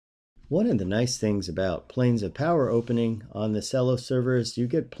One of the nice things about Planes of Power opening on the Cello server is you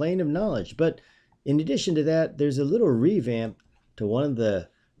get Plane of Knowledge. But in addition to that, there's a little revamp to one of the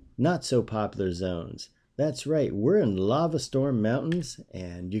not so popular zones. That's right, we're in Lava Storm Mountains,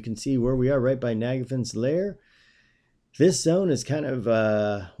 and you can see where we are right by Nagafin's lair. This zone is kind of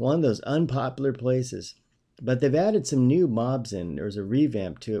one of those unpopular places, but they've added some new mobs in. There's a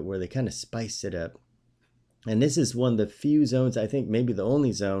revamp to it where they kind of spiced it up. And this is one of the few zones, I think maybe the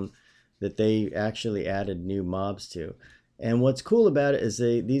only zone, that they actually added new mobs to. And what's cool about it is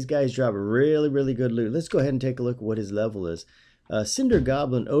these guys drop really good loot. Let's go ahead and take a look at what his level is. Cinder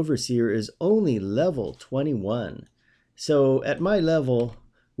Goblin Overseer is only level 21. So at my level,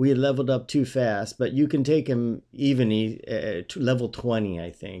 we had leveled up too fast, but you can take him even to level 20,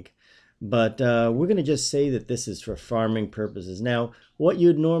 I think. But we're going to just say that this is for farming purposes. Now, what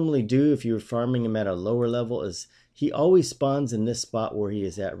you'd normally do if you were farming him at a lower level is he always spawns in this spot where he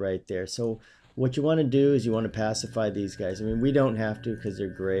is at right there. So what you want to do is you want to pacify these guys. I mean, we don't have to because they're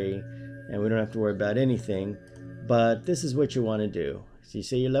gray and we don't have to worry about anything. But this is what you want to do. So you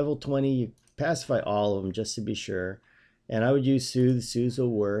say you're level 20, you pacify all of them just to be sure. And I would use Soothe. Soothe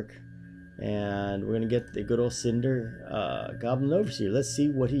will work. And we're going to get the good old Cinder Goblin Overseer. Let's see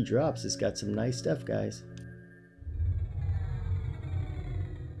what he drops. It's got some nice stuff, guys.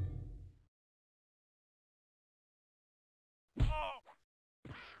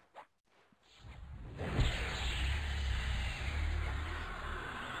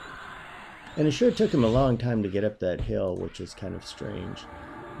 And it sure took him a long time to get up that hill, which is kind of strange.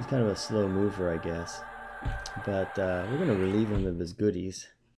 He's kind of a slow mover, I guess. But we're going to relieve him of his goodies.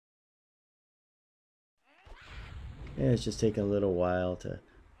 And it's just taking a little while to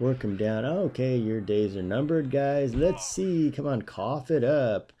work him down. Okay, your days are numbered, guys. Let's see. Come on, cough it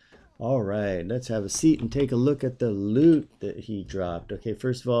up. All right, let's have a seat and take a look at the loot that he dropped. Okay,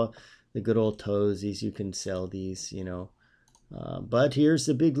 first of all, the good old toesies. You can sell these, you know. But here's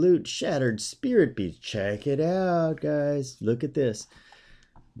the big loot. Shattered Spirit Beads. Check it out, guys. Look at this.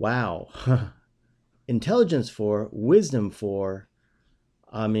 Wow. Intelligence 4, Wisdom 4.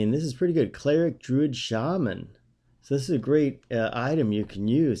 I mean, this is pretty good. Cleric, Druid, Shaman. So this is a great item you can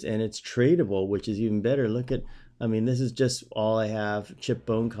use, and it's tradable, which is even better. Look at, I mean, this is just all I have. Chip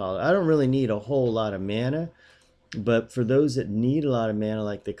Bone Collar. I don't really need a whole lot of mana, but for those that need a lot of mana,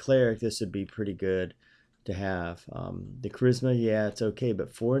 like the Cleric, this would be pretty good to have. The Charisma, yeah, it's okay,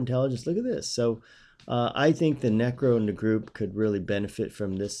 but 4 Intelligence, look at this. So I think the Necro in the group could really benefit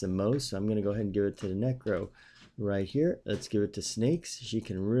from this the most. So I'm going to go ahead and give it to the Necro right here. Let's give it to Snakes. She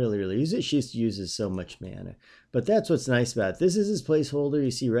can really use it. She uses so much mana. But that's what's nice about it. This is his placeholder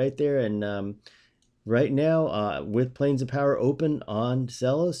you see right there. And right now, with Planes of Power open on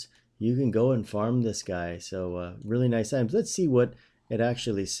Celos, you can go and farm this guy. So really nice items. Let's see what it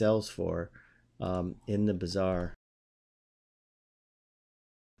actually sells for in the bazaar.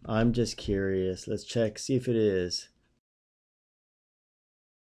 I'm just curious. Let's check, see if it is.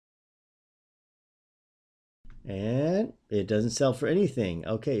 And it doesn't sell for anything.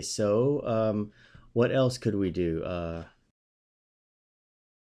 Okay, so what else could we do?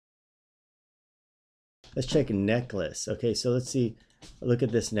 Let's check a necklace. Okay, so let's see. Look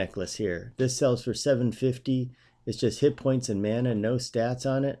at this necklace here. This sells for 750. It's just hit points and mana, no stats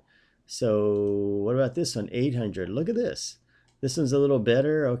on it. So what about this one? 800. Look at this. This one's a little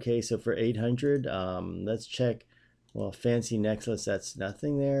better. Okay, so for 800, let's check. Well, fancy necklace, that's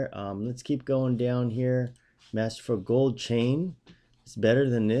nothing there. Let's keep going down here. Masterful Gold Chain. It's better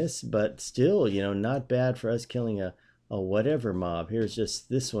than this, but still, you know, not bad for us killing a whatever mob. Here's just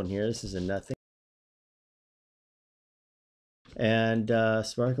this one here. This is a nothing. And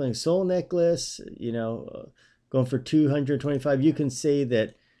Sparkling Soul Necklace, you know, going for 225. You can say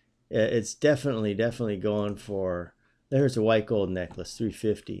that it's definitely going for... There's a White Gold Necklace,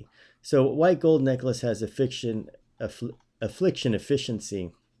 350. So White Gold Necklace has affliction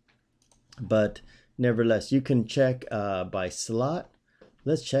efficiency, but nevertheless, you can check by slot.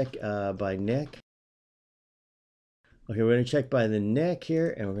 Let's check by neck. Okay, we're going to check by the neck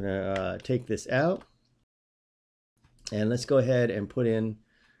here, and we're going to take this out. And let's go ahead and put in,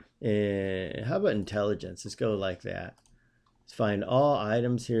 how about intelligence? Let's go like that. Let's find all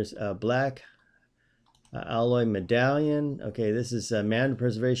items. Here's black alloy medallion. Okay, this is mana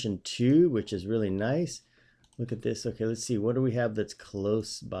preservation 2, which is really nice. Look at this. Okay, let's see. What do we have that's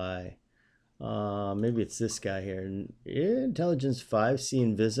close by? Maybe it's this guy here. Yeah, intelligence 5, C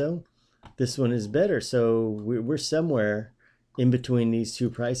Inviso. This one is better. So we're somewhere in between these two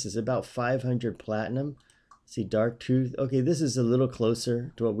prices, about 500 platinum. See, Dark Tooth. Okay, this is a little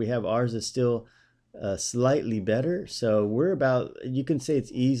closer to what we have. Ours is still slightly better. So we're about, you can say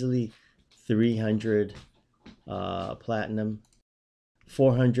it's easily 300 platinum,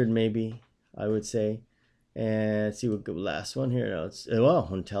 400 maybe, I would say. And let's see what the last one here. No, it's, well,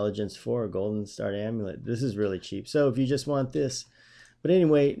 intelligence 4, golden start amulet. This is really cheap. So if you just want this, but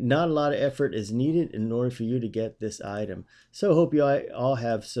anyway, not a lot of effort is needed in order for you to get this item. So hope you all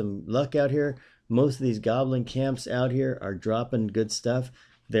have some luck out here. Most of these goblin camps out here are dropping good stuff.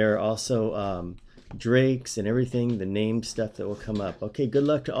 There are also drakes and everything, the named stuff that will come up. Okay, good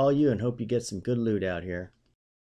luck to all you, and hope you get some good loot out here.